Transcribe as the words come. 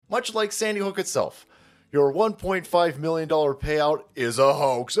much like Sandy Hook itself. Your $1.5 million payout is a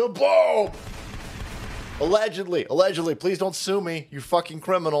hoax. Boom! Allegedly, please don't sue me, you fucking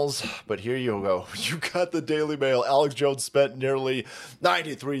criminals. But here you go. You got the Daily Mail. Alex Jones spent nearly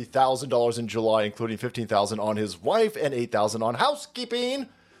 $93,000 in July, including $15,000 on his wife and $8,000 on housekeeping.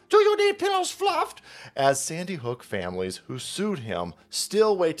 Do you need pillows fluffed? As Sandy Hook families who sued him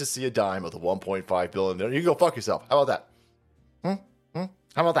still wait to see a dime of the $1.5 billion. You can go fuck yourself. How about that?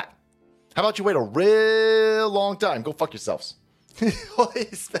 How about that? How about you wait a real long time? Go fuck yourselves. He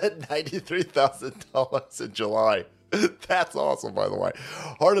spent $93,000 in July. That's awesome, by the way.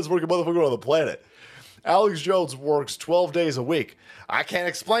 Hardest working motherfucker on the planet. Alex Jones works 12 days a week. I can't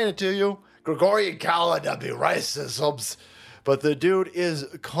explain it to you. Gregorian calendar be racisms. But the dude is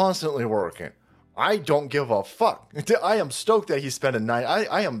constantly working. I don't give a fuck. I am stoked that he's spending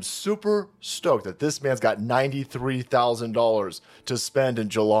I am super stoked that this man's got $93,000 to spend in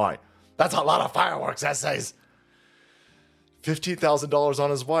July. That's a lot of fireworks essays. $15,000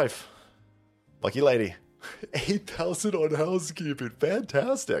 on his wife. Lucky lady. $8,000 on housekeeping.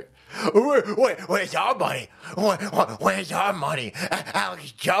 Fantastic. Where's your money? Where's your money?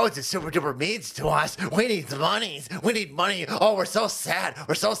 Alex Jones is super duper means to us. We need the monies. We need money. Oh, we're so sad.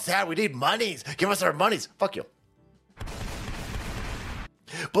 We're so sad. We need monies. Give us our monies. Fuck you.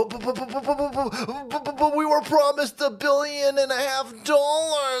 But we were promised $1.5 billion.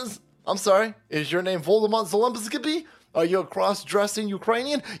 I'm sorry. Is your name Voldemort Zelensky? Are you a cross-dressing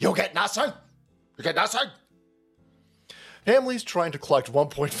Ukrainian? You'll get nothing. You get nothing. Families trying to collect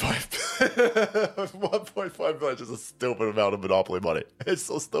 $1.5 billion is a stupid amount of Monopoly money. It's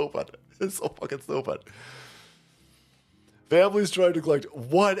so stupid. It's so fucking stupid. Families trying to collect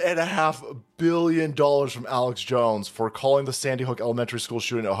 $1.5 billion from Alex Jones for calling the Sandy Hook Elementary School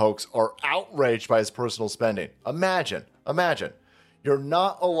shooting a hoax are outraged by his personal spending. Imagine. You're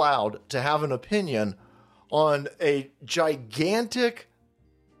not allowed to have an opinion on a gigantic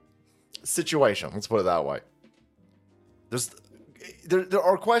situation. Let's put it that way. There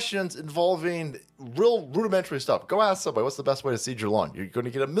are questions involving real rudimentary stuff. Go ask somebody, what's the best way to seed your lawn? You're going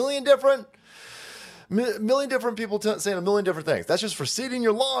to get a million different people saying a million different things. That's just for seeding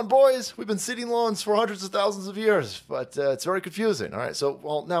your lawn, boys. We've been seeding lawns for hundreds of thousands of years, but it's very confusing. All right, so,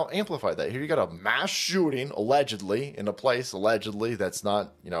 well, now amplify that. Here you got a mass shooting, allegedly, in a place, allegedly, that's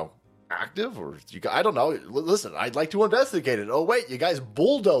not, active, or I don't know. Listen, I'd like to investigate it. Oh, wait, you guys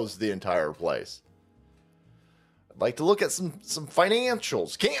bulldozed the entire place. I'd like to look at some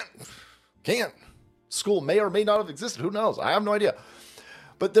financials. Can't. School may or may not have existed. Who knows? I have no idea.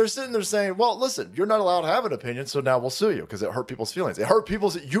 But they're sitting there saying, well, listen, you're not allowed to have an opinion, so now we'll sue you because it hurt people's feelings. It hurt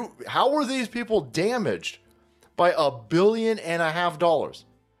people's... How were these people damaged by $1.5 billion?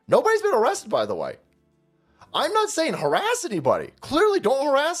 Nobody's been arrested, by the way. I'm not saying harass anybody. Clearly, don't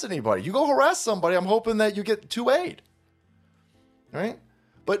harass anybody. You go harass somebody, I'm hoping that you get 2-8. Right?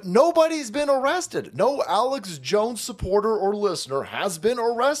 But nobody's been arrested. No Alex Jones supporter or listener has been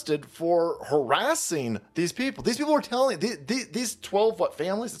arrested for harassing these people. These people are telling these 12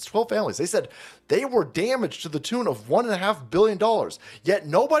 families? It's 12 families. They said they were damaged to the tune of $1.5 billion. Yet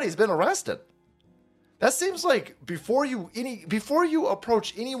nobody's been arrested. That seems like before you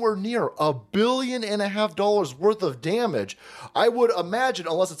approach anywhere near $1.5 billion worth of damage, I would imagine,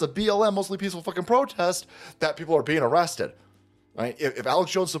 unless it's a BLM, mostly peaceful fucking protest, that people are being arrested. Right? If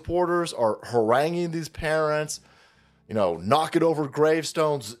Alex Jones supporters are haranguing these parents, knocking over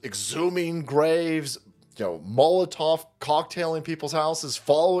gravestones, exhuming graves, Molotov cocktailing people's houses,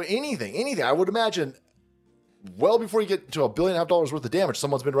 following anything, I would imagine well before you get to $1.5 billion worth of damage,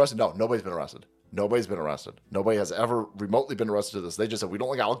 someone's been arrested. No, nobody's been arrested. Nobody's been arrested. Nobody has ever remotely been arrested to this. They just said, we don't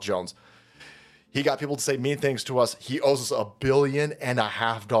like Alex Jones. He got people to say mean things to us. He owes us $1.5 billion.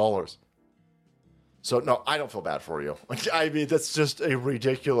 So, no, I don't feel bad for you. I mean, that's just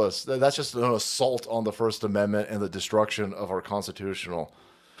that's just an assault on the First Amendment and the destruction of our constitutional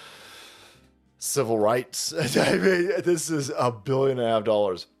civil rights. I mean, this is $1.5 billion.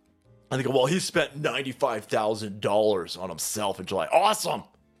 I think, well, he spent $95,000 on himself in July. Awesome.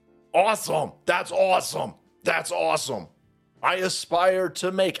 That's awesome. I aspire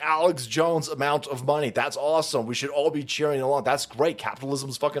to make Alex Jones amount of money. That's awesome. We should all be cheering along. That's great.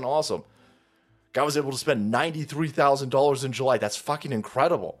 Capitalism's fucking awesome. Guy was able to spend $93,000 in July. That's fucking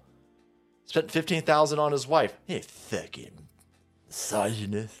incredible. Spent $15,000 on his wife. Hey, fucking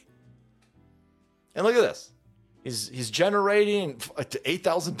misogynist. And look at this. He's generating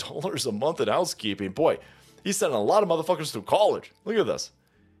 $8,000 a month in housekeeping. Boy, he's sending a lot of motherfuckers through college. Look at this.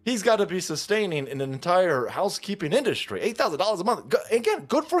 He's got to be sustaining an entire housekeeping industry. $8,000 a month. Again,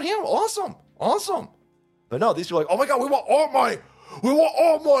 good for him. Awesome. But no, these people are like, oh my God, we want all money. We want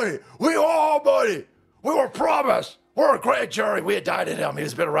all money. We want all money. We were promised. We're a grand jury. We indicted him.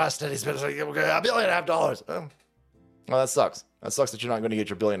 He's been arrested. He's been $1.5 billion. Well, that sucks. That sucks that you're not going to get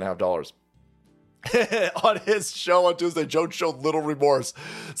your $1.5 billion. On his show on Tuesday, Joe showed little remorse,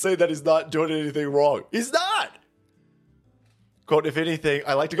 saying that he's not doing anything wrong. He's not. Quote, if anything,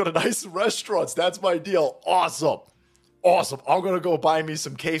 I like to go to nice restaurants. That's my deal. Awesome. Awesome. I'm going to go buy me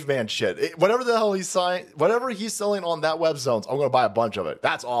some caveman shit. Whatever the hell whatever he's selling on that web zones, I'm going to buy a bunch of it.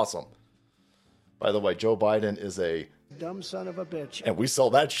 That's awesome. By the way, Joe Biden is a dumb son of a bitch. And we sell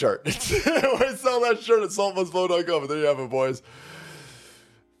that shirt. We sell that shirt at saltmusflow.com. There you have it, boys.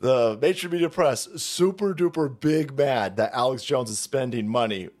 The mainstream media press, super duper big mad that Alex Jones is spending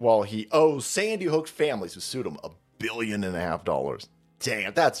money while he owes Sandy Hook families who sued him $1.5 billion.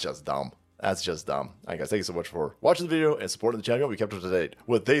 Damn, that's just dumb. That's just dumb. All right, guys, thank you so much for watching the video and supporting the channel. We kept up to date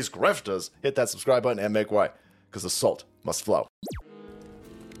with these grifters. Hit that subscribe button and make way, because the salt must flow.